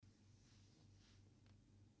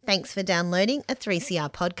Thanks for downloading a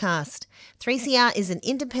 3CR podcast. 3CR is an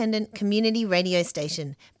independent community radio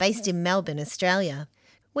station based in Melbourne, Australia.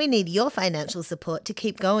 We need your financial support to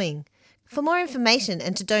keep going. For more information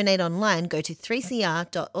and to donate online, go to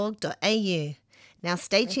 3cr.org.au. Now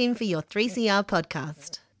stay tuned for your 3CR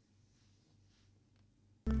podcast.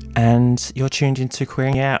 And you're tuned into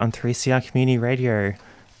Queering Out on 3CR Community Radio.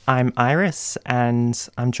 I'm Iris, and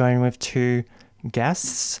I'm joined with two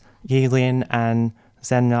guests, Yilin and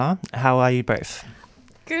Zenna. How are you both?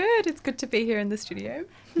 Good. It's good to be here in the studio.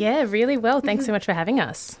 Yeah, really well. Thanks so much for having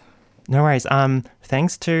us. No worries.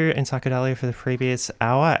 Thanks to Intucadalia for the previous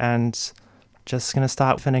hour, and just going to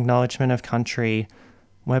start with an acknowledgement of country.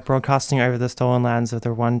 We're broadcasting over the stolen lands of the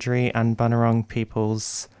Wurundjeri and Bunurong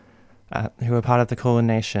peoples who are part of the Kulin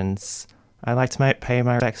Nations. I'd like to pay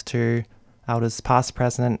my respects to elders past,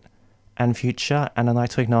 present and future, and I'd like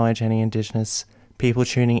to acknowledge any Indigenous people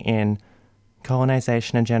tuning in.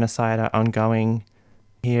 Colonisation and genocide are ongoing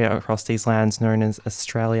here across these lands known as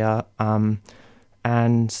Australia.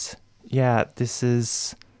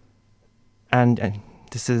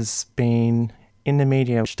 This has been in the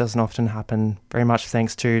media, which doesn't often happen, very much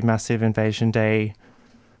thanks to massive Invasion Day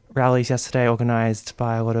rallies yesterday organised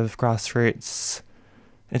by a lot of grassroots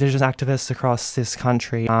Indigenous activists across this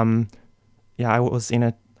country. I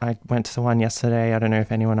went to the one yesterday. I don't know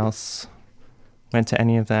if anyone else went to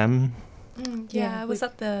any of them. I was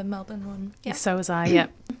at the Melbourne one. Yeah, so was I, yeah.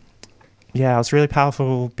 Yeah, it was a really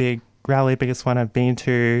powerful, big rally, biggest one I've been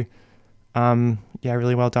to.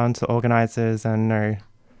 Really well done to organisers and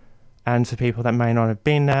for people that may not have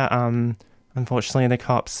been there. Unfortunately, the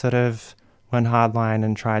cops sort of went hardline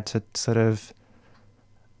and tried to sort of,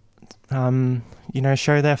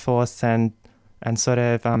 show their force and sort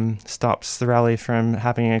of stopped the rally from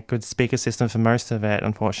having a good speaker system for most of it,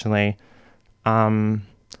 unfortunately.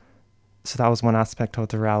 So that was one aspect of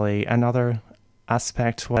the rally. Another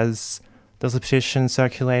aspect was there was a petition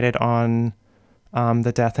circulated on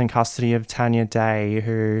the death and custody of Tanya Day,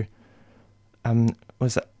 who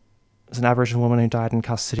was an Aboriginal woman who died in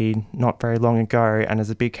custody not very long ago, and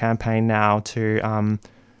there's a big campaign now to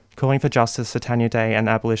calling for justice for Tanya Day and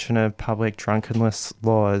abolition of public drunkenness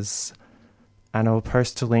laws. And I'll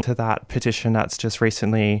post a link to that petition that's just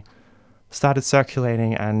recently started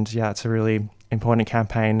circulating, and it's a really important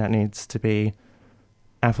campaign that needs to be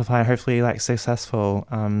amplified, hopefully successful.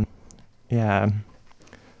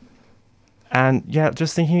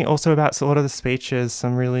 Just thinking also about a lot of the speeches,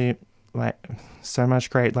 some really so much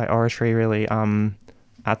great oratory really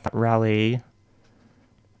at that rally.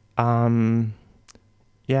 I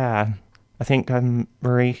think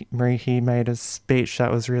Mariki made a speech that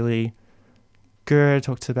was really good,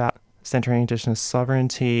 talked about centering Indigenous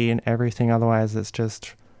sovereignty and everything, otherwise it's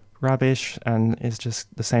just rubbish and it's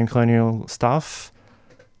just the same colonial stuff.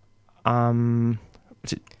 Did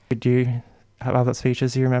you have other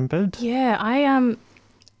speeches you remembered? Yeah,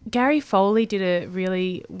 Gary Foley did a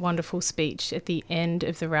really wonderful speech at the end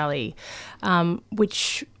of the rally,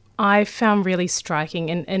 which I found really striking,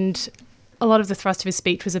 and a lot of the thrust of his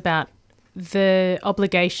speech was about the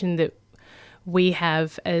obligation that we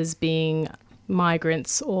have as being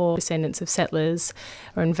migrants or descendants of settlers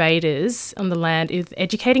or invaders on the land is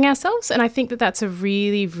educating ourselves. And I think that that's a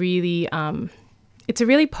really, really, it's a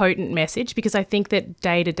really potent message, because I think that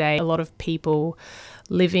day to day, a lot of people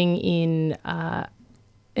living in an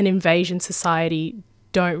invasion society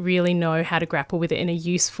don't really know how to grapple with it in a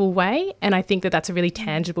useful way. And I think that that's a really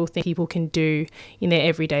tangible thing people can do in their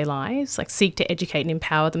everyday lives, seek to educate and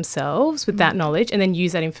empower themselves with that knowledge, and then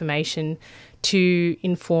use that information to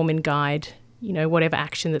inform and guide whatever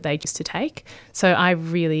action that they choose to take. So I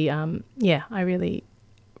really, I really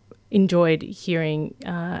enjoyed hearing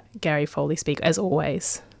Gary Foley speak, as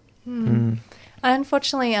always. I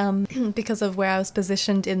unfortunately, because of where I was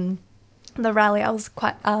positioned in the rally, I was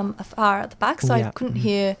quite far at the back, so I couldn't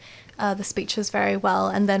hear the speeches very well.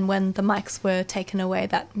 And then when the mics were taken away,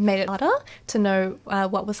 that made it harder to know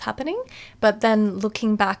what was happening. But then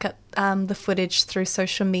looking back at the footage through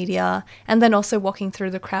social media, and then also walking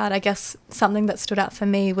through the crowd, I guess something that stood out for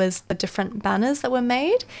me was the different banners that were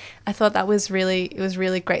made. I thought it was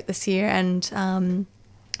really great this year, and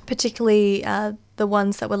particularly the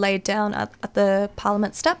ones that were laid down at the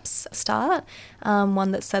Parliament steps start.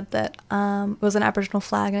 One that said that it was an Aboriginal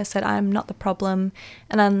flag, and it said, "I'm not the problem."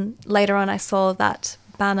 And then later on I saw that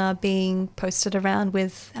banner being posted around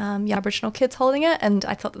with young Aboriginal kids holding it, and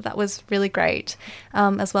I thought that was really great,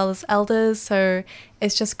 as well as elders. So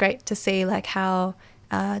it's just great to see how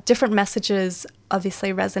different messages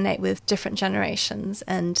obviously resonate with different generations,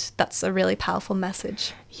 and that's a really powerful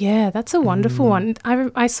message. Yeah, that's a wonderful one.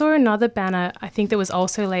 I saw another banner, I think that was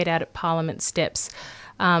also laid out at Parliament steps,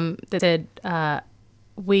 that said,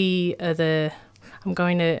 we are the, I'm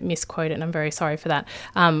going to misquote it and I'm very sorry for that,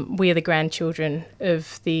 we are the grandchildren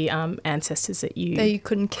of the ancestors that you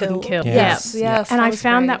couldn't kill. Yes. Yes. And I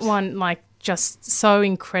found great. that one like just so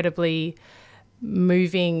incredibly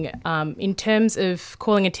moving in terms of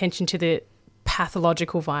calling attention to the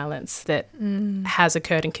pathological violence that has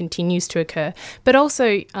occurred and continues to occur, but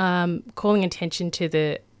also calling attention to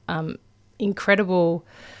the incredible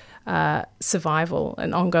survival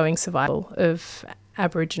and ongoing survival of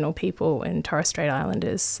Aboriginal people and Torres Strait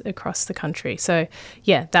Islanders across the country. So,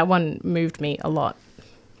 yeah, that one moved me a lot.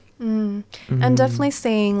 And definitely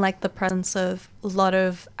seeing like the presence of a lot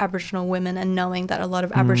of Aboriginal women and knowing that a lot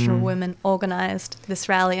of Aboriginal women organised this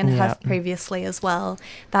rally and have previously as well.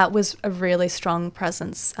 That was a really strong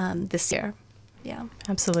presence this year. Yeah,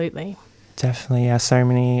 absolutely. Definitely, yeah. So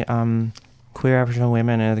many queer Aboriginal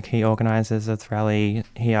women are the key organisers of the rally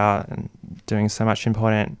here and doing so much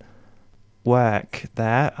important work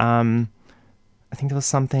there. I think there was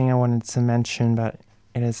something I wanted to mention, but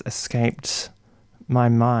it has escaped my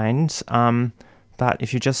mind. But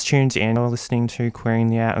if you just tuned in or listening to Queering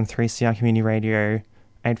the Out on 3CR Community Radio,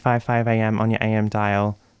 855 AM on your AM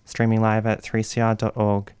dial, streaming live at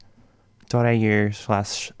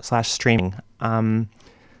 3cr.org.au/streaming.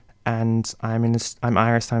 And I'm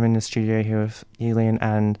Iris. I'm in the studio here with Yulian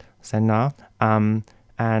and Senna. And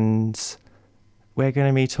we're going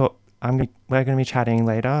to be chatting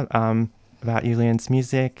later about Yulian's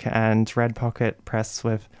music and Red Pocket Press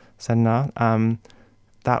with Senna.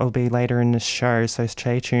 That will be later in the show, so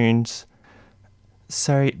stay tuned.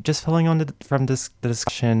 So just following on from the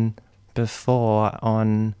discussion before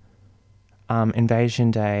on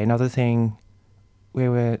Invasion Day, another thing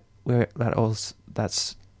that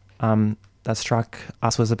struck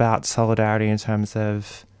us was about solidarity in terms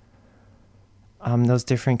of those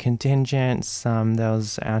different contingents. There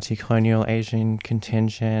was anti-colonial Asian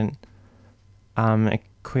contingent, a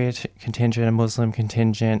queer contingent, a Muslim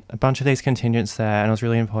contingent, a bunch of these contingents there, and it was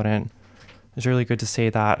really important. It was really good to see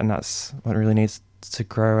that, and that's what really needs to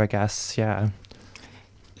grow, I guess. Yeah.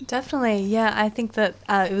 Definitely, yeah. I think that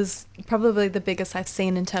it was probably the biggest I've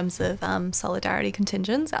seen in terms of solidarity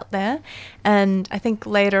contingents out there. And I think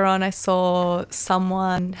later on I saw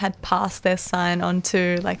someone had passed their sign on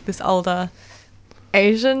to like this older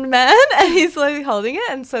Asian man and he's like holding it.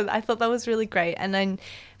 And so I thought that was really great. And I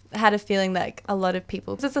had a feeling that a lot of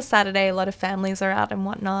people, because it's a Saturday, a lot of families are out and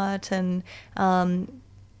whatnot.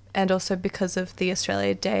 And also because of the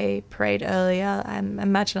Australia Day parade earlier, I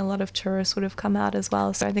imagine a lot of tourists would have come out as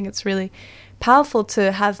well. So I think it's really powerful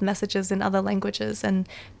to have messages in other languages and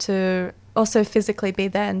to also physically be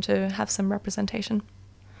there and to have some representation.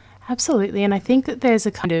 Absolutely. And I think that there's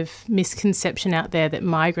a kind of misconception out there that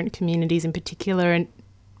migrant communities in particular are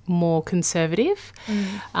more conservative,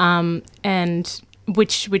 and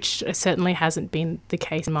which certainly hasn't been the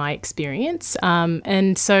case in my experience.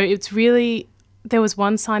 And so it's really... There was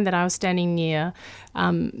one sign that I was standing near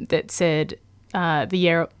that said,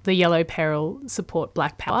 the yellow peril support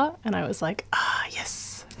Black Power. And I was like,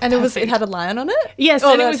 yes. And it had a lion on it? Yes,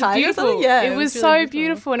 and it was beautiful. Yeah, it was so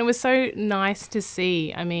beautiful and it was so nice to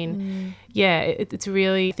see. I mean, it's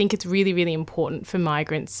really, I think it's really, really important for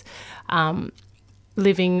migrants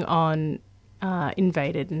living on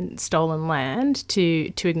invaded and stolen land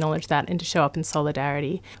to acknowledge that and to show up in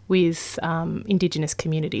solidarity with Indigenous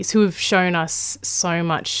communities who have shown us so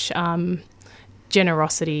much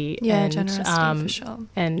generosity. Generosity for sure.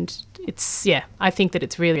 And it's, I think that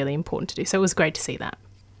it's really, really important to do. So it was great to see that.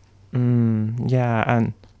 Yeah,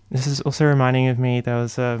 and this is also reminding of me, there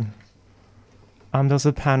was a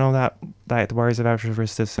panel that the Warriors of Aboriginal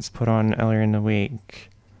Resistance put on earlier in the week,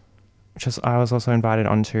 which I was also invited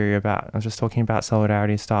onto I was just talking about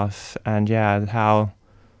solidarity stuff and how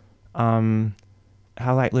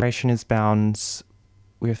like liberation is bound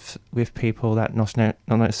with people that not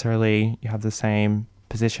necessarily you have the same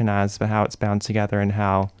position as, but how it's bound together and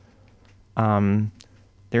how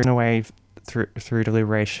they're in a way through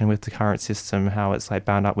deliberation with the current system, how it's like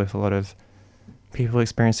bound up with a lot of people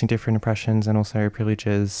experiencing different oppressions and also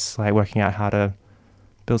privileges, like working out how to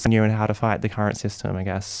build something new and how to fight the current system, I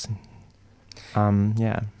guess.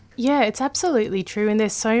 Yeah, it's absolutely true. And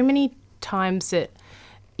there's so many times that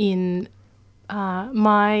in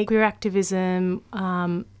my queer activism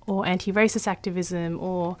or anti-racist activism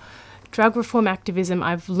or drug reform activism,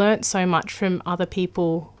 I've learnt so much from other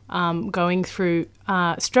people going through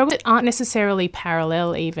struggles that aren't necessarily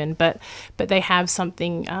parallel even, but they have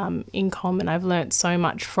something in common. I've learnt so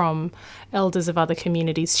much from elders of other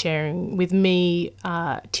communities sharing with me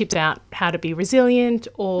tips about how to be resilient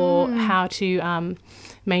or how to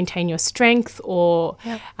maintain your strength or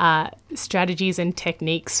strategies and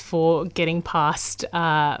techniques for getting past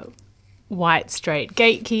white straight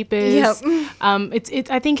gatekeepers.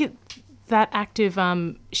 I think that act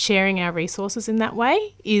of sharing our resources in that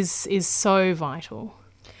way is so vital.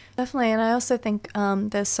 Definitely, and I also think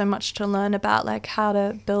there's so much to learn about like how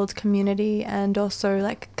to build community and also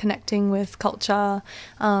like connecting with culture,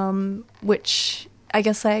 which I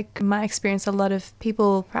guess like my experience, a lot of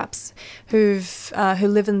people perhaps who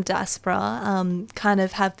live in the diaspora kind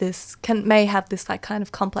of may have this like kind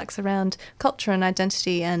of complex around culture and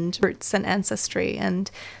identity and roots and ancestry, and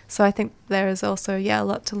so I think there is also a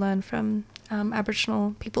lot to learn from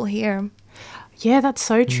Aboriginal people here. Yeah, that's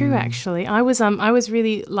so true. Actually, I was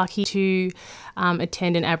really lucky to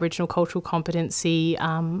attend an Aboriginal cultural competency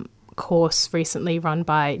course recently run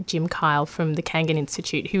by Jim Kyle from the Kangan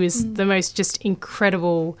Institute, who is the most just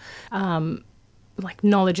incredible, like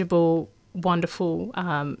knowledgeable, wonderful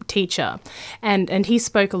teacher, and he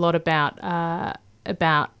spoke a lot about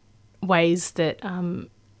ways that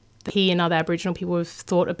he and other Aboriginal people have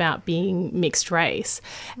thought about being mixed race,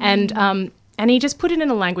 and he just put it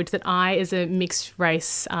in a language that I, as a mixed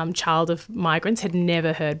race child of migrants, had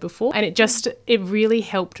never heard before. And it really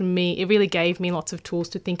helped me. It really gave me lots of tools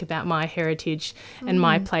to think about my heritage and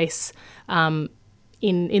my place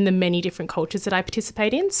in the many different cultures that I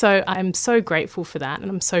participate in. So I'm so grateful for that.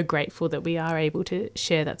 And I'm so grateful that we are able to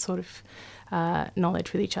share that sort of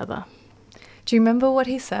knowledge with each other. Do you remember what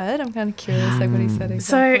he said? I'm kind of curious, like what he said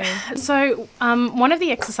exactly. So one of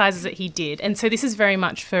the exercises that he did, and so this is very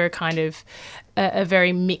much for a kind of a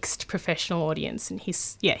very mixed professional audience, and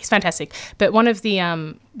he's fantastic. But one of the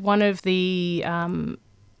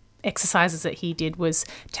exercises that he did was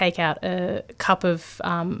take out a cup of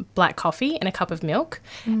black coffee and a cup of milk,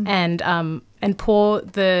 and pour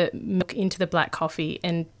the milk into the black coffee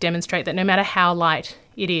and demonstrate that no matter how light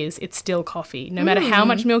it is, it's still coffee. No matter how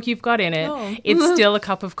much milk you've got in it, it's still a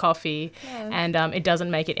cup of coffee, and it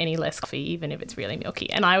doesn't make it any less coffee, even if it's really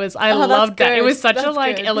milky. And I loved that. It was such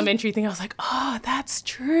a elementary thing. I was like, oh, that's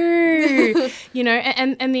true.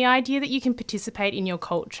 And the idea that you can participate in your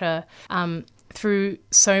culture through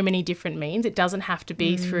so many different means. It doesn't have to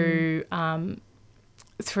be through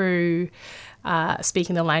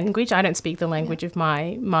speaking the language. I don't speak the language of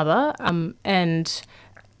my mother, and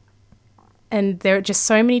there are just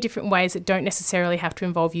so many different ways that don't necessarily have to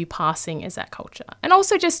involve you passing as that culture. And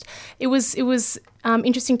also just it was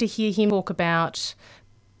interesting to hear him talk about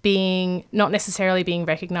not necessarily being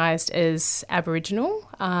recognised as Aboriginal,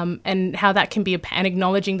 and how that can be and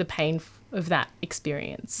acknowledging the pain of that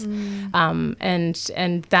experience. And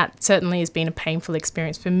that certainly has been a painful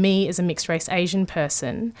experience for me as a mixed race Asian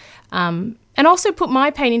person, and also put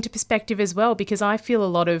my pain into perspective as well, because I feel a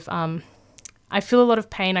lot of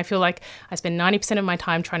pain. I feel like I spend 90% of my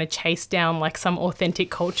time trying to chase down like some authentic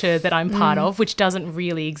culture that I'm part of, which doesn't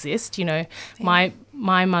really exist.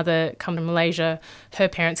 My mother come from Malaysia, her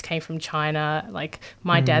parents came from China, like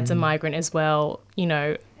my dad's a migrant as well,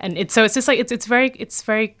 and it's just like it's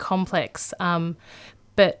very complex.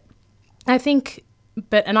 But I think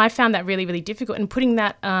and I found that really, really difficult, and putting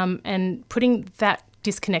that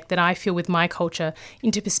disconnect that I feel with my culture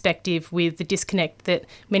into perspective with the disconnect that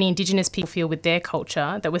many Indigenous people feel with their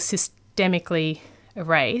culture that was systemically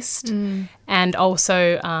erased, and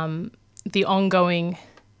also the ongoing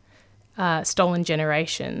stolen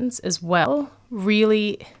generations as well,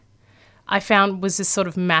 really I found was this sort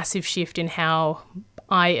of massive shift in how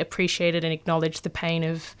I appreciated and acknowledged the pain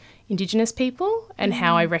of Indigenous people and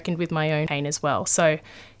how I reckoned with my own pain as well. So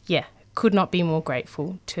yeah, could not be more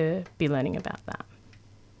grateful to be learning about that.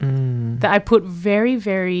 That I put very,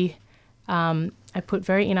 very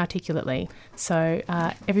inarticulately. So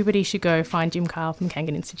everybody should go find Jim Kyle from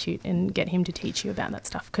Kangan Institute and get him to teach you about that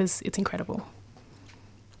stuff, because it's incredible.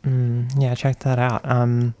 Yeah, check that out.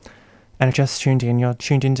 And I just tuned in. You're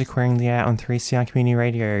tuned into Queering the Air on 3CR Community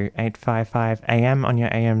Radio, 855 AM on your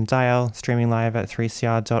AM dial, streaming live at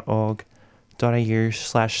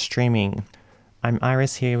 3cr.org.au/streaming. I'm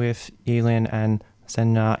Iris here with Yulin and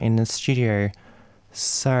Senna in the studio.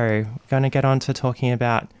 So, we're going to get on to talking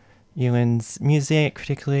about Yulin's music,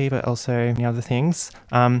 particularly, but also many other things.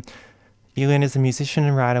 Yulin is a musician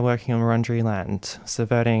and writer working on Wurundjeri land,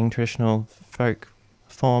 subverting traditional folk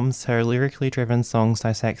forms. Her lyrically driven songs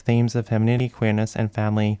dissect themes of femininity, queerness, and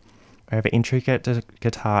family over intricate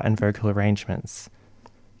guitar and vocal arrangements.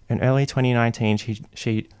 In early 2019,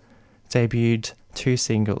 she debuted 2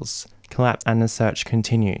 singles, Collapse and The Search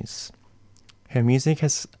Continues. Her music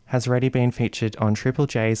has already been featured on Triple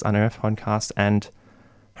J's Unearthed podcast and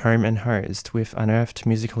Home and Hosed, with Unearthed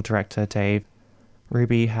musical director Dave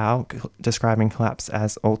Ruby Howe describing Collapse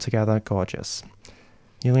as altogether gorgeous.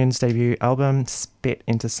 Yulion's debut album, Spit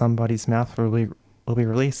Into Somebody's Mouth, will be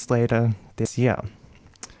released later this year.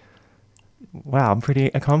 Wow, I'm pretty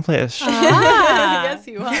accomplished. Yes,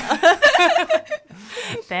 you are.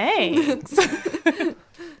 Thanks.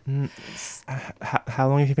 How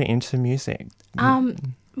long have you been into music?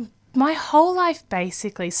 My whole life,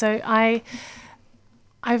 basically. So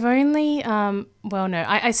I've only,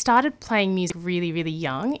 I started playing music really, really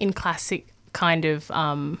young in classic kind of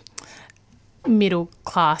middle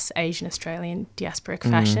class Asian Australian diasporic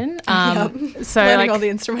fashion. So learning all the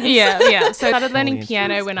instruments. Yeah. So I started learning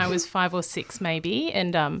piano when I was 5 or 6 maybe,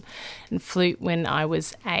 and flute when I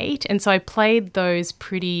was 8. And so I played those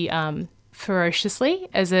pretty ferociously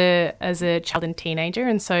as a child and teenager,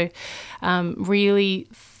 and so really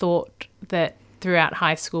thought that throughout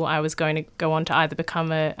high school I was going to go on to either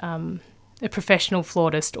become a professional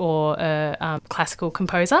flautist or a classical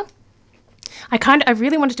composer. I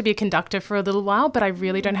really wanted to be a conductor for a little while, but I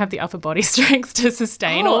really don't have the upper body strength to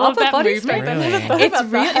sustain all of that movement.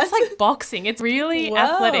 It's like boxing. It's really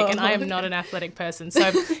athletic, and I am not an athletic person.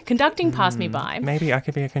 So conducting passed me by. Maybe I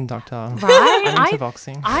could be a conductor. Right? I'm into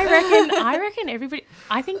boxing. I reckon everybody.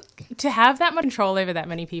 I think to have that much control over that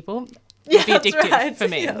many people would be addictive for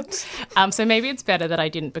me. Yeah. So maybe it's better that I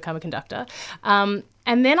didn't become a conductor. And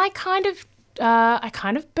then I kind of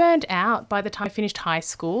burned out by the time I finished high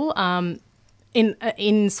school.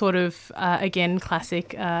 In sort of again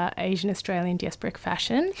classic Asian Australian diasporic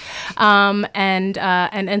fashion,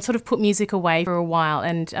 and sort of put music away for a while.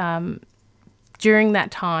 And during that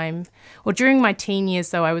time, or during my teen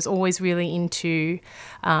years, though, I was always really into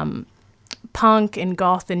punk and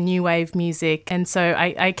goth and new wave music, and so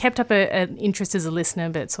I kept up an interest as a listener,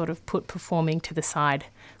 but sort of put performing to the side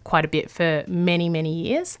quite a bit for many, many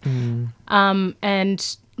years.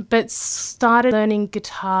 But started learning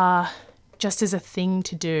guitar just as a thing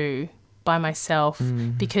to do by myself,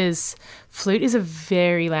 because flute is a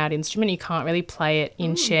very loud instrument. You can't really play it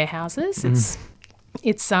in share houses.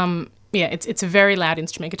 It's a very loud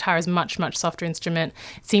instrument. Guitar is much, much softer instrument.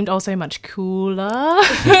 It seemed also much cooler.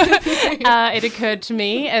 It occurred to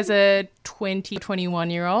me as a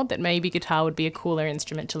 21-year-old that maybe guitar would be a cooler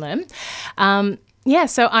instrument to learn.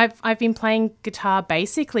 So I've been playing guitar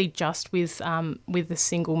basically just with a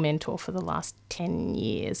single mentor for the last 10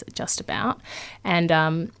 years, just about, and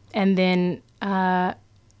then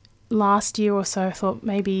last year or so I thought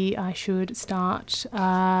maybe I should start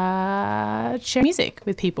sharing music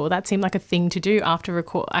with people. That seemed like a thing to do after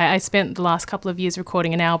record. I spent the last couple of years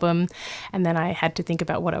recording an album, and then I had to think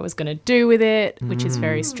about what I was going to do with it, which is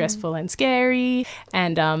very stressful and scary,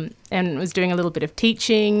 and was doing a little bit of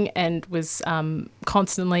teaching, and was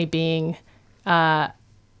constantly being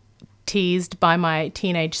teased by my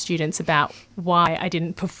teenage students about why I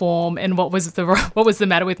didn't perform and what was the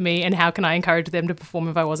matter with me, and how can I encourage them to perform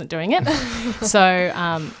if I wasn't doing it. So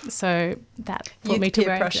that brought me to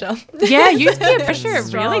peer pressure. Youth peer pressure.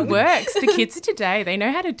 It really works. The kids of today, they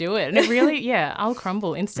know how to do it, and it really, I'll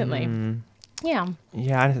crumble instantly. Yeah,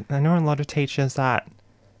 I know a lot of teachers that,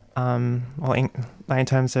 in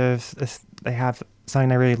terms of this, they have something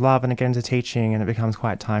they really love and they get into teaching, and it becomes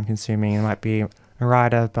quite time consuming. It might be a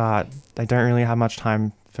writer, but they don't really have much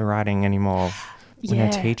time for writing anymore when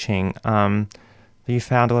they're teaching. You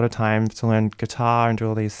found a lot of time to learn guitar and do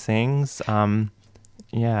all these things.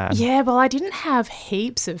 Yeah, well, I didn't have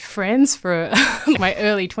heaps of friends for my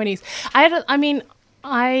early 20s. I don't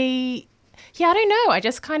know. I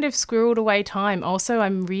just kind of squirreled away time. Also,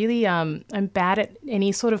 I'm really I'm bad at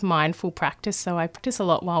any sort of mindful practice, so I practice a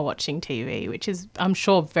lot while watching TV, which is, I'm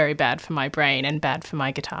sure, very bad for my brain and bad for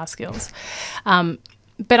my guitar skills.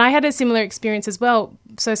 But I had a similar experience as well.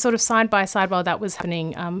 So sort of side by side while that was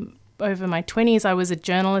happening, over my 20s, I was a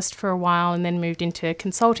journalist for a while, and then moved into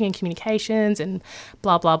consulting and communications and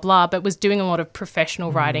blah, blah, blah, but was doing a lot of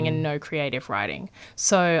professional writing and no creative writing.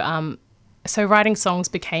 So writing songs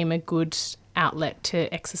became a good outlet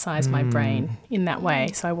to exercise my brain in that way.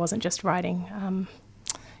 So I wasn't just writing,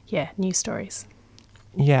 news stories.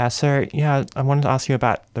 I wanted to ask you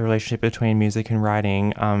about the relationship between music and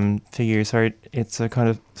writing for you. So it's a kind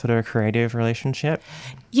of sort of a creative relationship?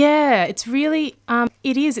 Yeah, it's really,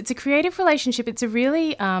 it is. It's a creative relationship. It's a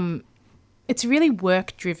really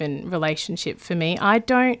work-driven relationship for me.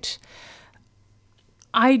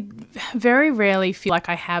 I very rarely feel like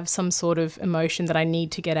I have some sort of emotion that I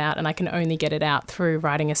need to get out, and I can only get it out through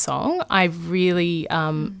writing a song. I really,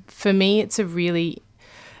 for me, it's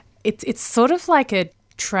sort of like a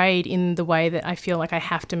trade in the way that I feel like I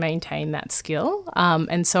have to maintain that skill,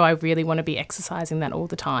 and so I really want to be exercising that all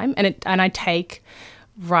the time. And I take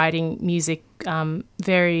writing music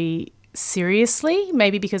very seriously,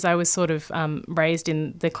 maybe because I was sort of raised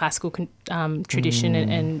in the classical tradition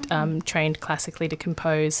and trained classically to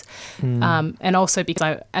compose, and also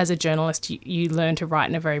because as a journalist you learn to write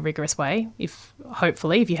in a very rigorous way.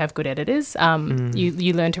 Hopefully if you have good editors,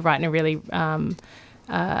 you learn to write in a really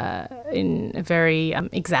in a very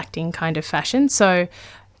exacting kind of fashion. So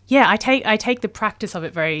yeah, I take the practice of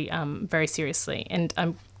it very very seriously, and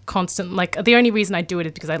I'm constant, like, the only reason I do it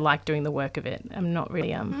is because I like doing the work of it. I'm not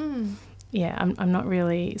really I'm not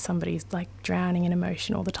really somebody who's like drowning in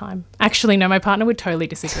emotion all the time. Actually, no, my partner would totally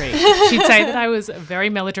disagree. She'd say that I was very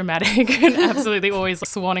melodramatic and absolutely always like,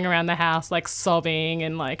 swanning around the house, like sobbing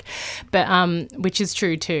and like, but which is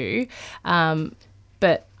true too.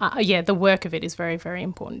 But the work of it is very, very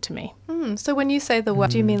important to me. So when you say the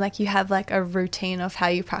work, do you mean like you have like a routine of how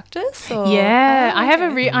you practice? Or? Yeah, I have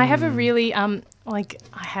a really like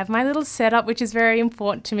I have my little setup, which is very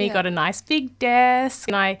important to me. Got a nice big desk,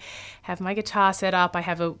 and I have my guitar set up. I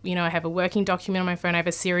have a working document on my phone. I have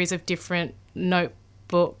a series of different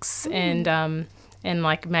notebooks and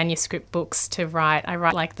like manuscript books to write. I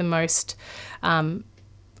write like the most. My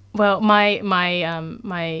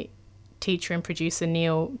teacher and producer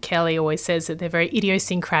Neil Kelly always says that they're very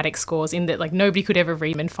idiosyncratic scores, in that like nobody could ever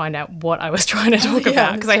read them and find out what I was trying to talk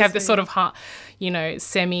about, because I have this sort of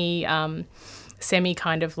semi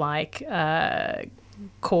kind of like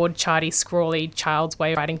chord charty scrawly child's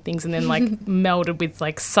way of writing things, and then like melded with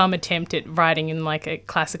like some attempt at writing in like a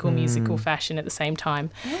classical musical fashion at the same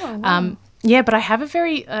time. But I have a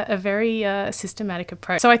very systematic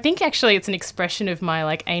approach. So I think actually it's an expression of my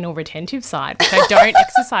like anal retentive side, which I don't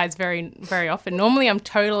exercise very, very often. Normally I'm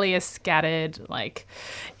totally a scattered, like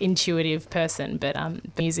intuitive person, but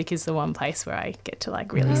music is the one place where I get to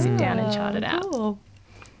like really sit down and chart it out. Cool.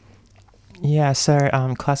 Yeah, so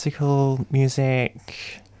classical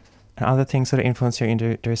music and other things sort of influence your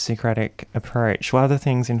idiosyncratic approach. What other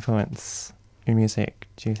things influence your music,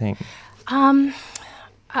 do you think?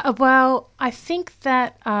 Well, I think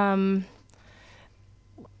that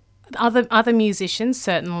other musicians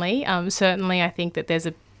certainly. Certainly, I think that there's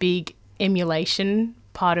a big emulation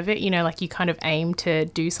part of it. You know, like you kind of aim to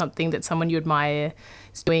do something that someone you admire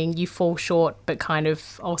is doing. You fall short, but kind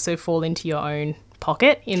of also fall into your own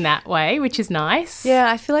pocket in that way, which is nice. Yeah,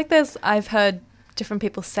 I feel like I've heard different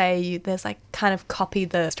people say there's like kind of copy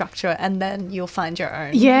the structure and then you'll find your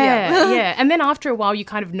own. Yeah. And then after a while you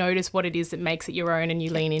kind of notice what it is that makes it your own and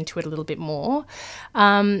you lean into it a little bit more.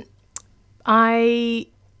 What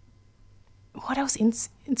else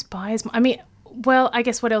inspires me? I mean, well, I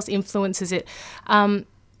guess what else influences it?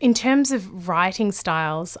 In terms of writing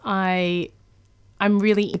styles, I'm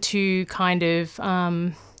really into kind of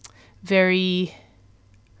very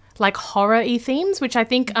like horror-y themes, which I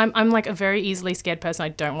think I'm like a very easily scared person. I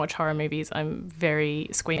don't watch horror movies. I'm very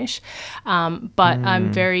squeamish, but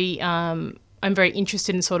I'm very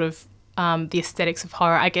interested in sort of the aesthetics of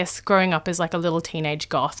horror. I guess growing up as like a little teenage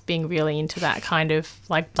goth, being really into that kind of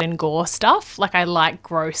like blood and gore stuff. Like I like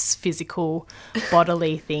gross physical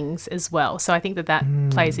bodily things as well. So I think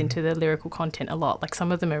that plays into the lyrical content a lot. Like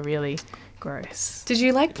some of them are really gross. Did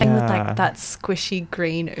you like playing with like that squishy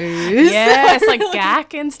green ooze? Yeah, it's like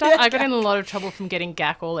gack and stuff. I got in a lot of trouble from getting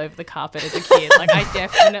gack all over the carpet as a kid. Like I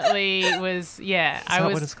definitely was. Yeah, Is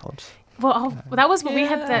that what it's called? Well, that was what we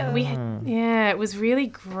had. It was really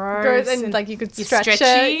gross. And like you could stretch stretchy.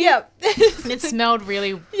 it. Yep. And it smelled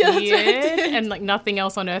really weird, and like nothing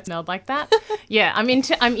else on earth smelled like that. Yeah, I'm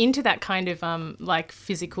into that kind of like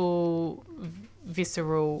physical,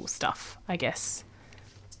 visceral stuff, I guess.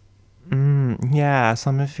 Yeah,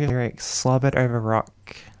 some of your lyrics, slobbered over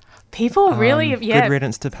rock. People really, Good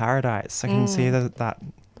riddance to paradise. I can see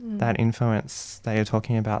that influence that you're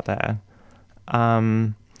talking about there.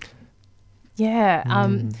 I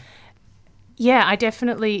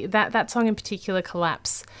definitely that song in particular,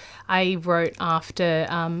 Collapse, I wrote after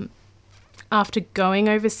going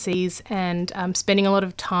overseas and spending a lot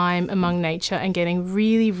of time among nature and getting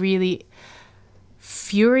really, really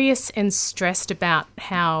furious and stressed about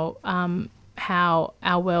how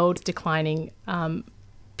our world's declining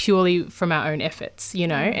purely from our own efforts, you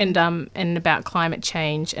know, and about climate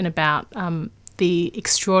change and about the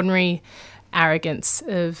extraordinary arrogance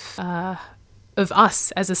of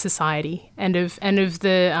us as a society, and of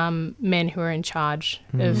the men who are in charge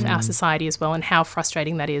of our society as well, and how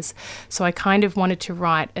frustrating that is. So I kind of wanted to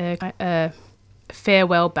write a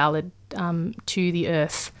farewell ballad to the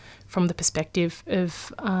earth from the perspective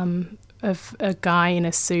of a guy in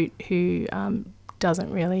a suit who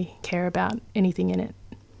doesn't really care about anything in it.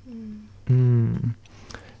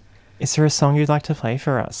 Is there a song you'd like to play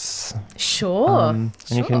for us? Sure. And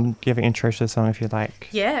you can give an intro to the song if you'd like.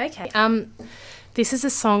 Yeah, okay. This is a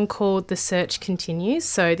song called The Search Continues.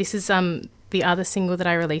 So this is the other single that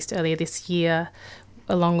I released earlier this year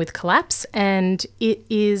along with Collapse. And it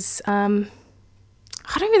is...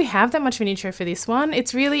 I don't really have that much of an intro for this one.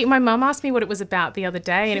 It's really... My mum asked me what it was about the other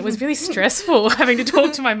day, and it was really stressful having to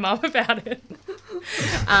talk to my mum about it.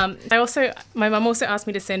 My mum also asked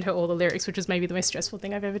me to send her all the lyrics, which was maybe the most stressful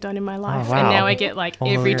thing I've ever done in my life. Oh, wow. And now I get like all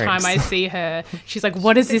every time I see her, she's like,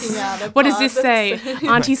 what does this say?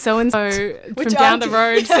 Auntie so-and-so from down the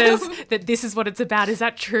road says that this is what it's about. Is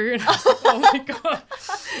that true? And I was like, oh my God.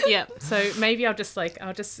 Yeah. So maybe I'll just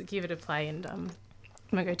give it a play and I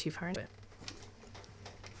won't go too far into it.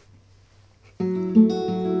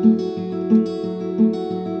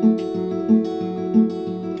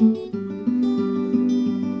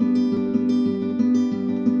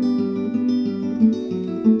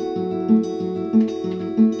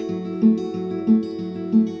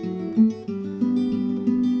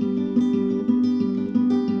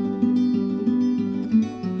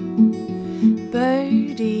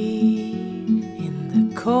 Birdie in the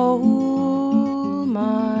coal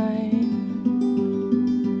mine,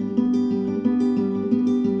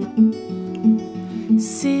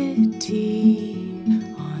 city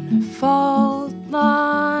on a fault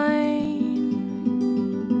line.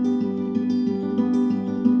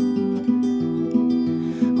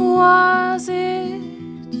 Was it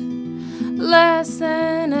less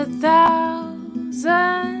than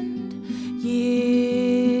 1,000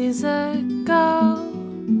 years ago,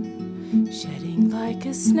 shedding like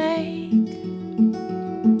a snake?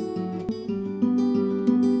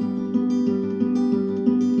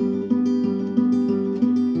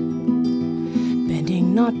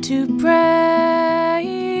 Bending not to break,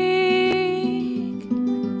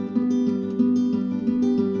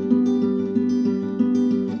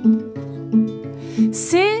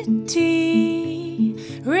 city,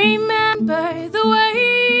 remember the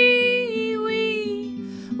way we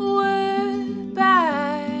were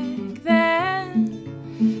back then,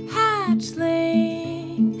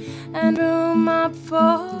 hatchling and room up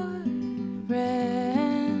for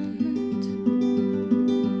rent.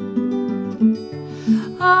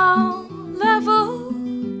 Oh, level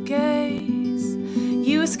gaze,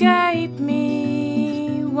 you escape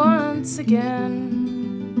me once again.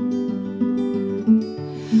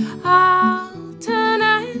 I'll turn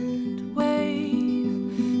and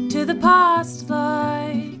wave to the past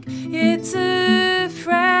like it's a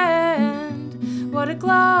friend. What a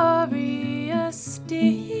glorious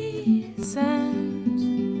descent.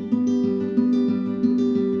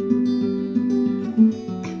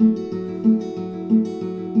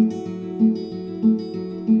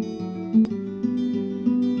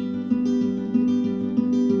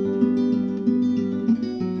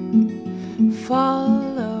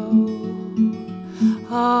 Follow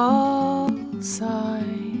all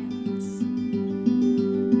signs,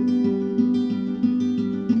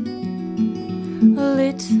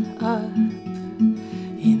 lit up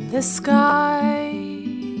in the sky.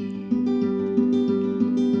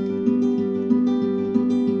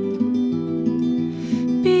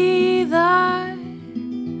 Be the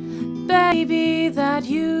baby that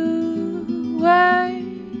you were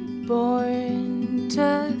born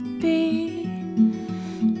to be.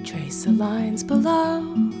 Trace the lines below.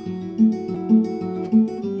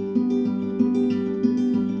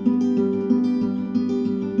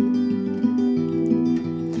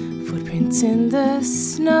 Footprints in the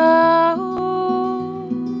snow.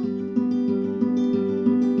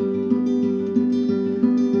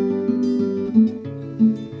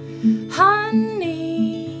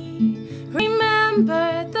 Honey,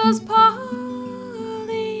 remember those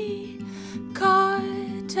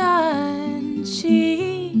polycotton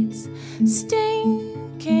sheets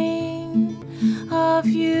stinking of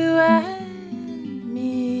you and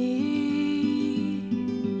me.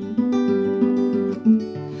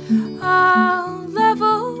 I'll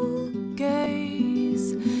level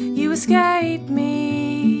gaze, you escape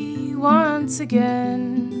me once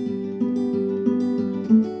again.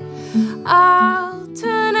 I'll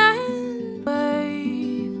turn and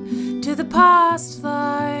wave to the past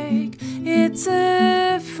like it's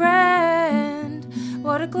a friend.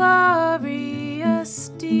 What a glorious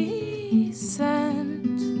descent.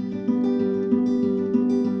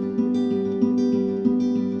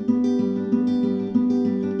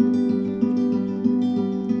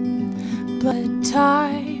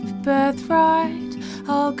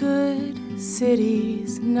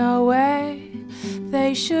 cities know where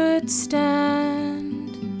they should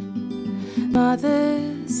stand.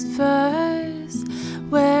 Mothers first,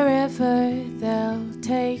 wherever they'll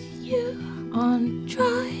take you on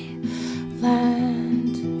dry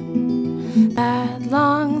land. Bad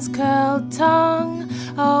lungs, curled tongue,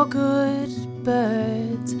 all good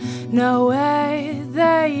birds know where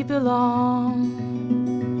they belong.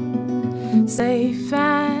 Safe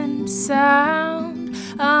and sound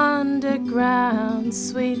underground,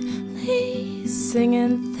 sweetly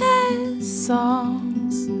singing their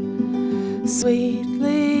songs,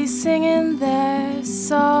 sweetly singing their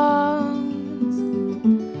songs.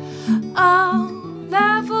 I'll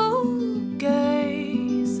level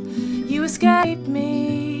gaze, you escape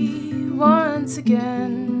me once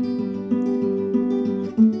again.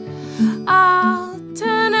 I'll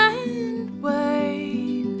turn and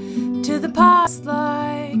wave to the past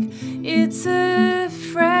like it's a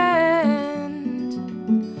friend.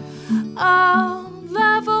 I'll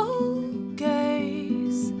level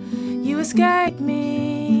gaze, you escape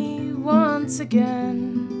me once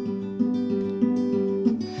again.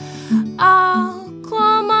 I'll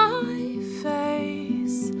claw my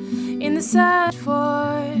face in the search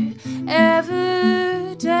for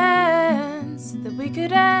evidence that we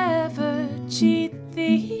could ever cheat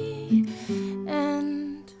the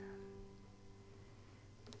end.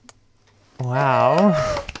 Wow.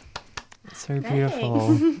 So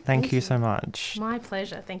beautiful. Thank you so much. My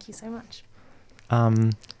pleasure. Thank you so much.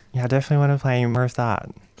 Yeah, I definitely want to play more of that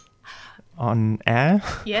on air.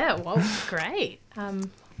 Yeah, well, great.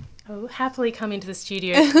 I'll happily come into the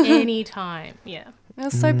studio anytime. Yeah. It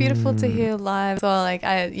was so beautiful to hear live. So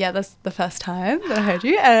that's the first time that I heard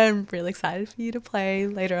you, and I'm really excited for you to play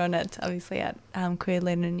later on at Queer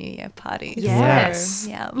Lunar New Year party. Yes. So,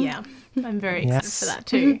 yeah. Yeah. I'm very excited for that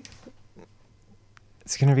too.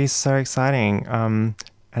 It's going to be so exciting. And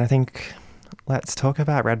I think let's talk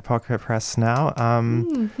about Red Pocket Press now.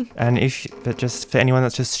 And but just for anyone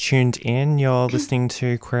that's just tuned in, you're listening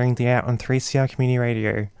to Queering the Air on 3CR Community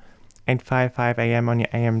Radio, 855 AM on your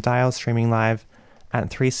AM dial, streaming live at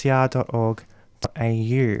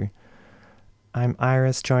 3cr.org.au. I'm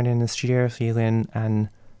Iris, joined in the studio with Yilin and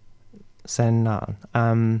Senna.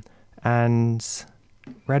 And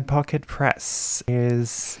Red Pocket Press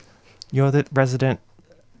you're the resident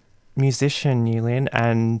musician, Yilin,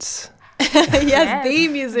 and Yes, the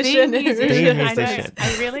musician. The musician.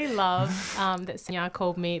 I really love that Senya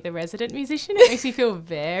called me the resident musician. It makes me feel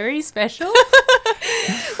very special.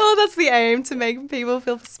 Well, that's the aim, to make people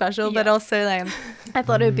feel special, but also I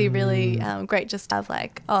thought it would be really great just to have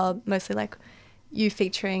mostly you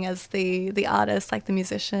featuring as the artist, the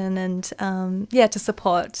musician, and to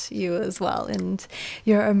support you as well in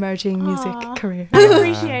your emerging music career. I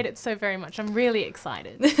appreciate it so very much. I'm really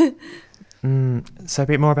excited. So a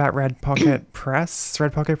bit more about Red Pocket Press.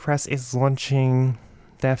 Red Pocket Press is launching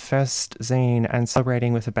their first zine and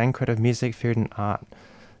celebrating with a banquet of music, food and art.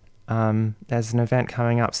 There's an event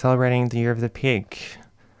coming up celebrating the Year of the Pig.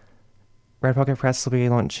 Red Pocket Press will be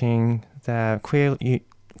launching their Queer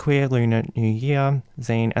Lunar New Year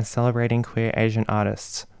zine and celebrating queer Asian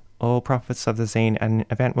artists. All profits of the zine and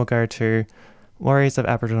event will go to Warriors of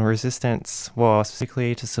Aboriginal Resistance War,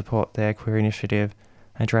 specifically to support their queer initiative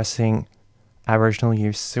addressing Aboriginal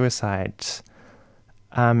youth suicide.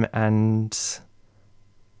 In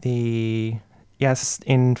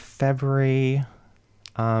February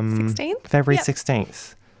 16th? February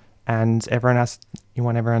 16th. And you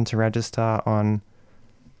want everyone to register on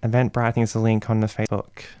Eventbrite. I think there's a link on the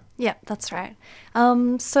Facebook. Yeah, that's right.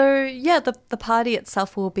 The party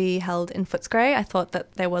itself will be held in Footscray. I thought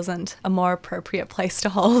that there wasn't a more appropriate place to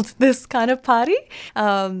hold this kind of party.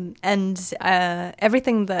 Everything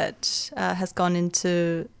that has gone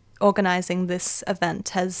into organising this event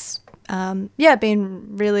has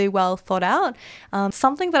been really well thought out.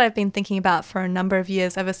 Something that I've been thinking about for a number of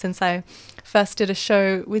years, ever since I first did a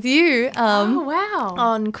show with you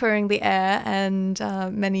on Queering the Air, and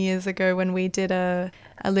many years ago when we did a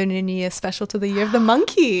Lunar New Year special to the Year of the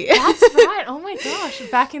Monkey. That's right. Oh my gosh.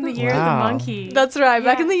 Back in the Year of the Monkey. That's right.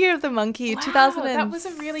 Back in the Year of the Monkey, 2016. That was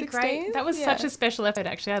a really great, that was such a special episode,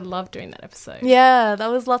 actually. I loved doing that episode. Yeah,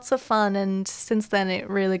 that was lots of fun. And since then, it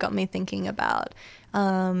really got me thinking about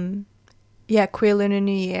Queer Lunar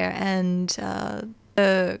New Year and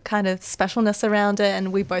the kind of specialness around it.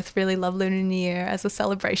 And we both really love Lunar New Year as a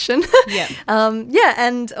celebration. Yeah.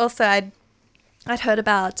 And also I'd heard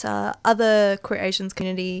about other queer Asians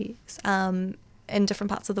communities in different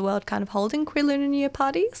parts of the world kind of holding Queer Lunar New Year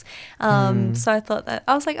parties. So I thought that,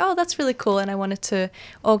 I was like, oh, that's really cool. And I wanted to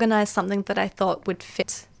organise something that I thought would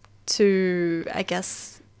fit to, I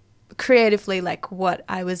guess, creatively like what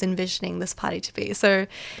I was envisioning this party to be. So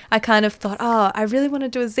I kind of thought, oh, I really want to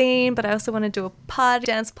do a zine, but I also want to do a party,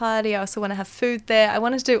 dance party. I also want to have food there. I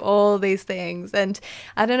want to do all these things. And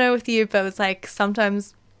I don't know with you, but it's like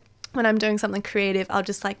sometimes when I'm doing something creative, I'll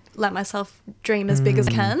just like let myself dream as big as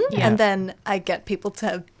I can. Yeah. And then I get people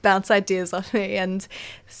to bounce ideas off me and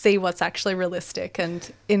see what's actually realistic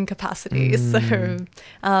and in capacity.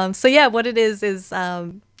 So yeah, what it is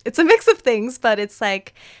it's a mix of things, but it's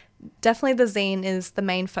like definitely the zine is the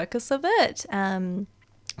main focus of it.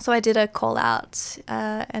 So I did a call out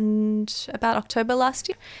and about October last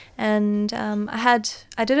year, and I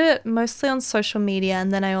did it mostly on social media,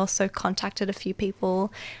 and then I also contacted a few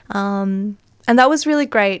people, and that was really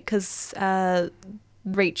great because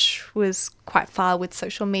reach was quite far with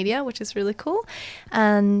social media, which is really cool.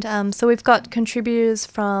 And so we've got contributors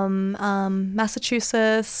from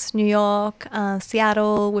Massachusetts, New York,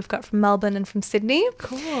 Seattle. We've got from Melbourne and from Sydney.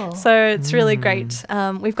 Cool. So it's really great.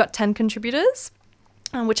 We've got 10 contributors,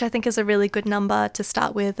 which I think is a really good number to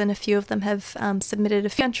start with, and a few of them have submitted a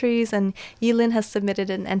few entries, and Yilin has submitted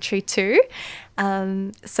an entry too.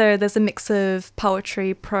 So there's a mix of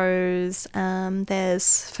poetry, prose,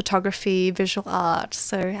 there's photography, visual art.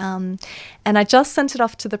 So and I just sent it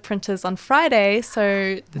off to the printers on Friday,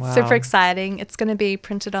 so it's super exciting. It's going to be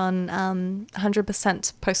printed on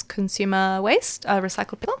 100% post-consumer waste,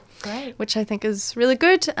 recycled paper, Great. which I think is really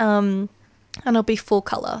good, and it'll be full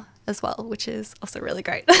colour as well, which is also really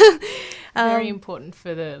great. Very important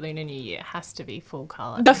for the Lunar New Year. It has to be full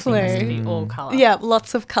colour. Definitely. It has to be all colour. Yeah,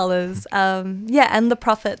 lots of colours. Yeah, and the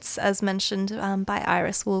profits, as mentioned by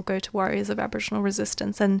Iris, will go to Warriors of Aboriginal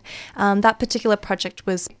Resistance. And that particular project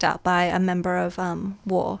was picked out by a member of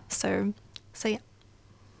WAR. So yeah.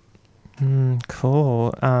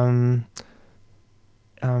 Cool.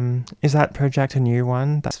 Is that project a new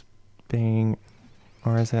one that's being...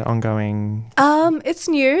 or is it ongoing? It's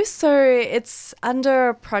new, so it's under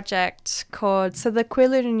a project called... So the Queer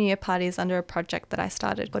Lunar New Year Party is under a project that I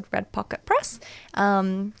started called Red Pocket Press,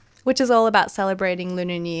 which is all about celebrating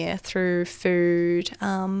Lunar New Year through food,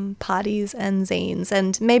 parties and zines.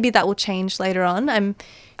 And maybe that will change later on.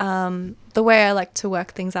 The way I like to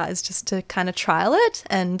work things out is just to kind of trial it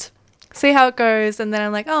and see how it goes, and then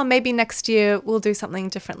I'm like, oh, maybe next year we'll do something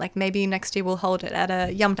different. Like maybe next year we'll hold it at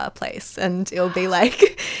a yumpa place, and it'll be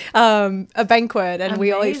like a banquet, and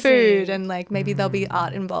we all eat food, and like maybe there'll be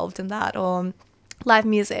art involved in that, or live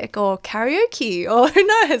music, or karaoke, or who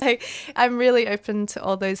knows. Like, I'm really open to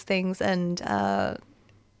all those things, and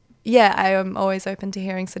yeah, I am always open to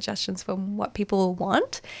hearing suggestions from what people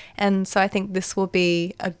want, and so I think this will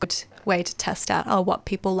be a good way to test out what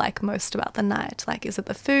people like most about the night. Like, is it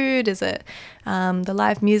the food? Is it the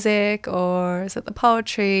live music? Or is it the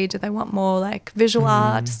poetry? Do they want more like visual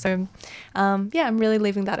art? So yeah, I'm really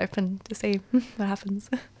leaving that open to see what happens.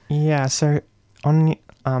 Yeah, so on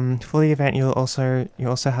for the event you also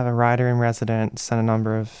have a writer in residence and a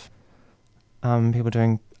number of people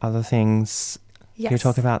doing other things. Yes. Can you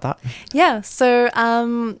talk about that? Yeah, so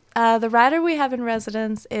the writer we have in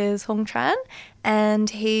residence is Hong Tran, and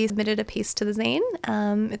he submitted a piece to the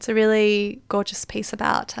zine. It's a really gorgeous piece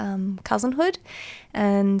about cousinhood,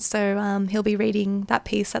 and so he'll be reading that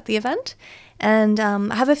piece at the event. And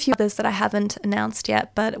I have a few others that I haven't announced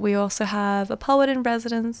yet, but we also have a poet in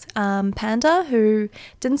residence, Panda, who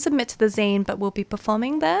didn't submit to the zine but will be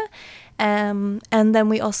performing there. And then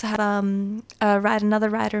we also have another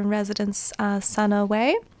writer in residence, Sana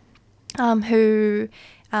Wei, who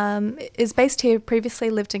is based here,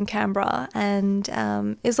 previously lived in Canberra, and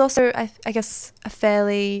is also, I guess, a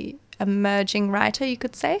fairly emerging writer, you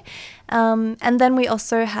could say. And then we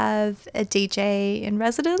also have a DJ in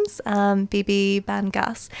residence, Bibi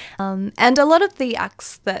Bangas. And a lot of the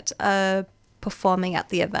acts that are performing at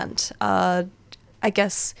the event are, I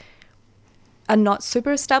guess, are not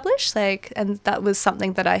super established, and that was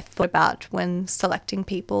something that I thought about when selecting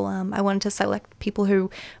people. I wanted to select people who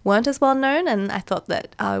weren't as well known, and I thought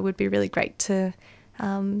that it would be really great to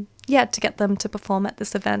get them to perform at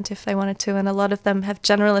this event if they wanted to. And a lot of them have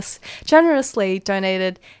generously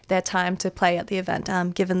donated their time to play at the event,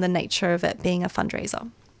 given the nature of it being a fundraiser.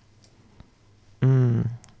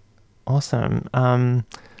 Awesome.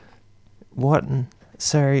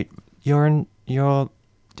 So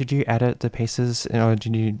did you edit the pieces, or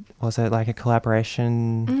was it like a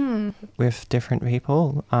collaboration with different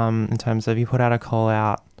people, in terms of you put out a call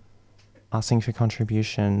out asking for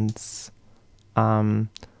contributions? What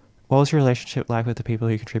was your relationship like with the people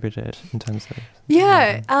who contributed in terms of...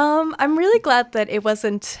 Yeah, I'm really glad that it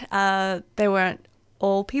wasn't, they weren't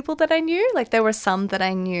all people that I knew. Like there were some that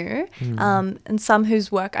I knew, and some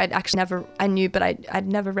whose work I knew, but I'd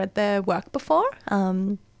never read their work before.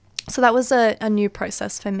 So that was a new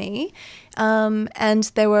process for me. And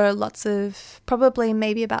there were lots of, probably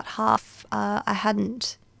maybe about half, I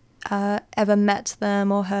hadn't ever met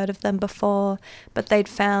them or heard of them before, but they'd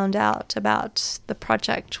found out about the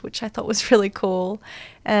project, which I thought was really cool.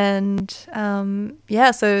 And so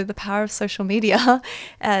the power of social media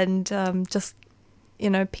and just,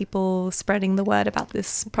 people spreading the word about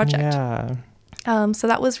this project. Yeah. So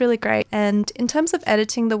that was really great. And in terms of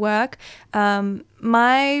editing the work,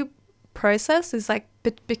 my process is like,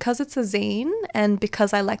 because it's a zine and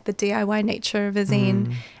because I like the DIY nature of a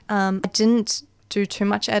zine, I didn't do too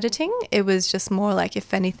much editing. It was just more like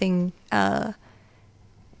if anything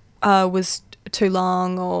was too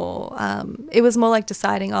long, or it was more like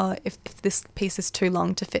deciding, if this piece is too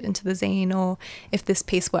long to fit into the zine, or if this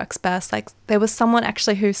piece works best. Like there was someone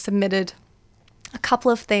actually who submitted a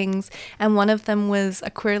couple of things, and one of them was a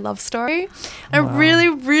queer love story. I really,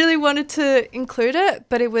 really wanted to include it,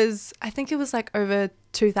 but I think it was like over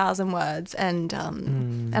 2,000 words, and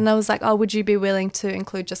I was like, would you be willing to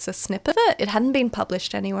include just a snippet of it? It hadn't been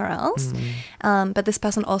published anywhere else, but this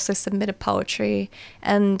person also submitted poetry,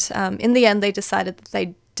 and in the end they decided that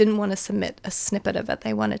they didn't want to submit a snippet of it,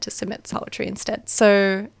 they wanted to submit poetry instead.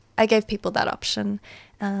 So I gave people that option.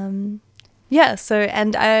 And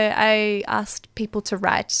I asked people to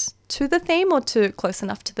write to the theme or to close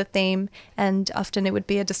enough to the theme, and often it would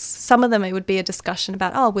be some of them it would be a discussion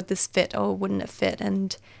about, would this fit or wouldn't it fit,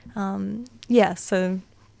 and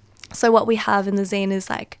so what we have in the zine is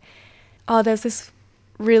like, there's this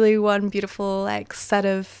really one beautiful like set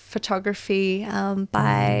of photography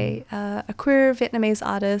by a queer Vietnamese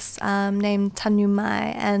artist named Tan Nhu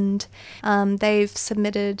Mai, and they've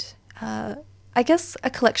submitted I guess a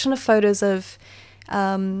collection of photos of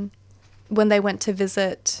when they went to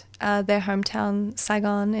visit their hometown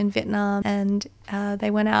Saigon in Vietnam, and they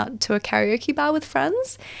went out to a karaoke bar with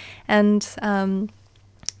friends, and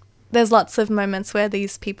there's lots of moments where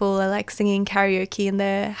these people are like singing karaoke and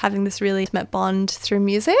they're having this really intimate bond through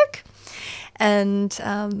music, and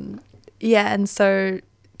and so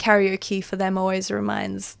karaoke for them always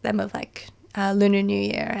reminds them of like Lunar New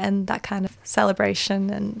Year and that kind of celebration,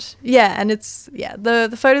 and it's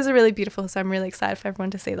the photos are really beautiful, so I'm really excited for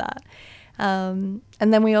everyone to see that. And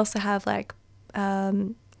then we also have like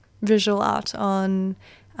visual art on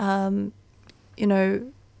the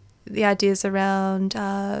ideas around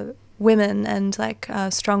women and like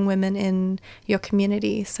strong women in your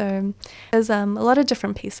community. So there's a lot of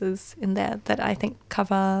different pieces in there that I think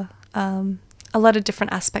cover a lot of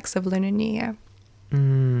different aspects of Lunar New Year.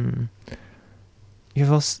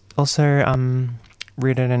 You've also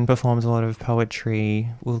written and performed a lot of poetry.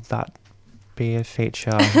 Will that be a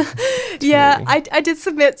feature? I did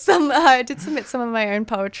submit some. I did submit some of my own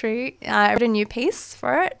poetry. I wrote a new piece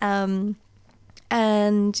for it, and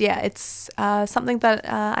it's something that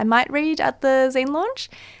I might read at the zine launch.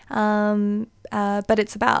 But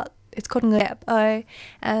it's called Ngep,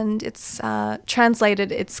 and it's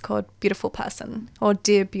translated. It's called Beautiful Person or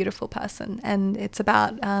Dear Beautiful Person, and it's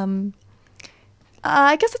about.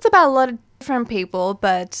 I guess it's about a lot of different people,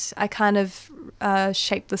 but I kind of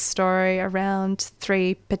shaped the story around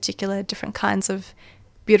 3 particular different kinds of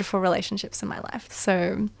beautiful relationships in my life.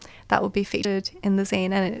 So that will be featured in the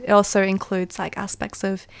zine, and it also includes like aspects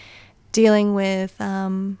of dealing with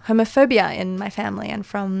homophobia in my family and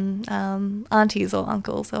from aunties or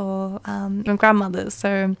uncles or even grandmothers.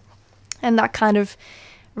 So, and that kind of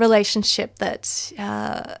relationship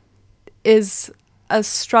that is a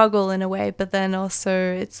struggle in a way, but then also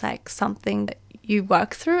it's like something that you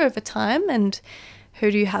work through over time, and who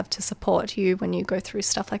do you have to support you when you go through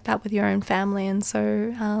stuff like that with your own family. And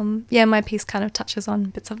so my piece kind of touches on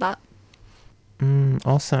bits of that.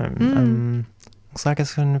 Awesome. Looks like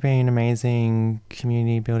it's going to be an amazing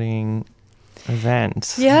community building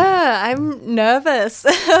event. Yeah, I'm nervous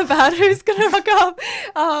about who's going to rock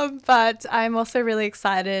up, but I'm also really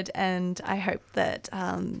excited, and I hope that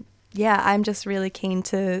I'm just really keen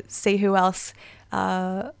to see who else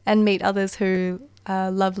and meet others who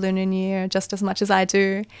love Lunar New Year just as much as I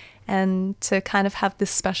do, and to kind of have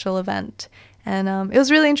this special event. And it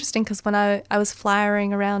was really interesting because when I was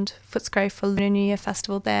flyering around Footscray for Lunar New Year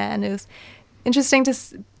Festival there, and it was interesting to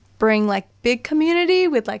bring like big community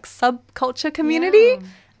with like subculture community.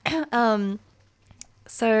 Yeah.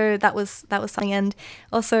 So that was something. And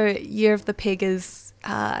also Year of the Pig is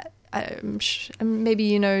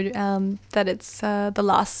maybe that it's the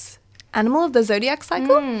last animal of the zodiac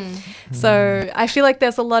cycle. So I feel like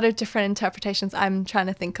there's a lot of different interpretations I'm trying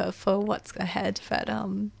to think of for what's ahead, but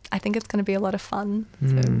I think it's going to be a lot of fun.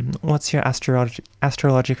 So. What's your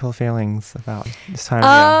astrological feelings about this time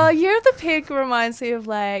of year? Year of the Pig reminds me of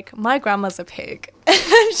like my grandma's a pig.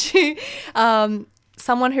 She,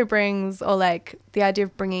 someone who brings, or like the idea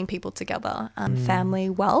of bringing people together, family,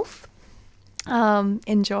 wealth,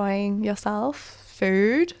 enjoying yourself,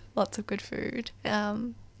 food, lots of good food.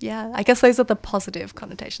 Yeah, I guess those are the positive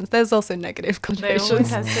connotations. There's also negative connotations. There always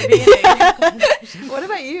has to be a negative connotation. What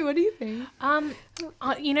about you? What do you think?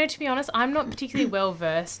 You know, to be honest, I'm not particularly well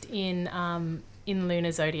versed in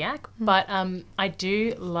lunar zodiac, but I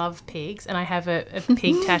do love pigs, and I have a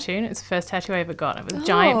pig tattoo. And it's the first tattoo I ever got. It was a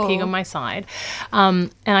giant pig on my side,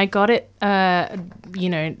 and I got it,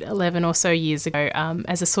 11 or so years ago,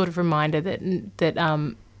 as a sort of reminder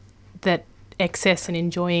that excess and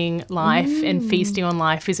enjoying life and feasting on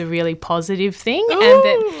life is a really positive thing.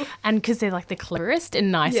 Ooh. and because they're like the cleverest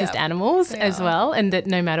and nicest animals as well, and that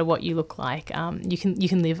no matter what you look like, you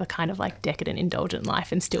can live a kind of like decadent, indulgent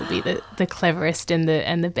life and still be the cleverest and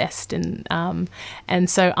the best, and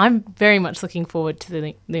so I'm very much looking forward to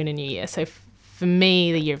the Lunar New Year. So for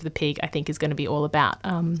me, the Year of the Pig, I think, is going to be all about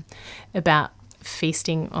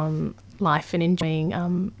feasting on life and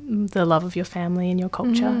enjoying the love of your family and your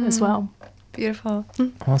culture as well. Beautiful.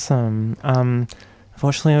 Awesome.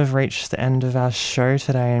 Unfortunately, we've reached the end of our show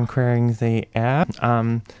today in Queering the Air.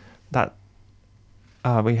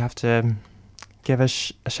 We have to give a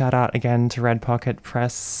shout out again to Red Pocket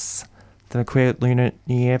Press, the Queer Lunar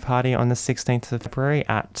New Year party on the 16th of February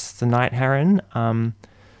at the Night Heron.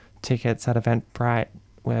 Tickets at Eventbrite.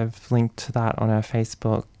 We've linked to that on our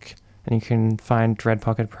Facebook, and you can find Red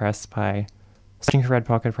Pocket Press by searching for Red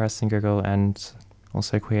Pocket Press in Google, and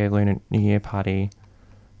also Queer Lunar New Year Party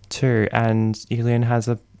too. And Yulian has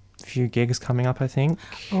a few gigs coming up, I think.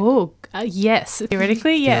 Oh, yes.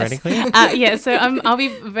 Theoretically, yes. Theoretically? So I'll be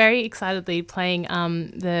very excitedly playing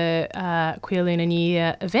the Queer Lunar New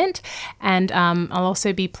Year event, and I'll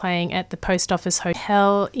also be playing at the Post Office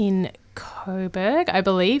Hotel in Coburg, I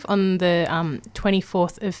believe, on the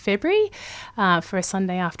 24th of February for a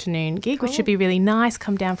Sunday afternoon gig, which should be really nice.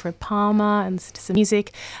 Come down for a Palmer and listen to some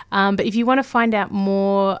music. But if you want to find out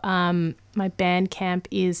more, my Bandcamp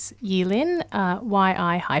is Yilin,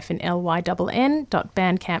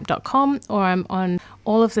 yi-lyn.bandcamp.com, or I'm on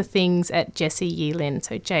all of the things at Jessie Yilin,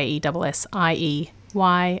 so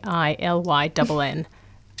JESSIEYILYNN.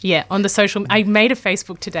 Yeah, on the social. I made a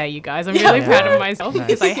Facebook today, you guys. I'm really proud of myself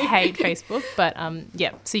because I hate Facebook. But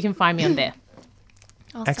so you can find me on there.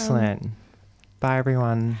 Awesome. Excellent. Bye,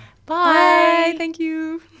 everyone. Bye. Thank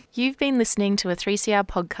you. You've been listening to a 3CR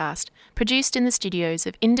podcast produced in the studios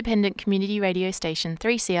of independent community radio station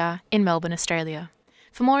 3CR in Melbourne, Australia.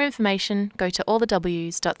 For more information, go to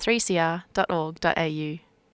allthews.3cr.org.au.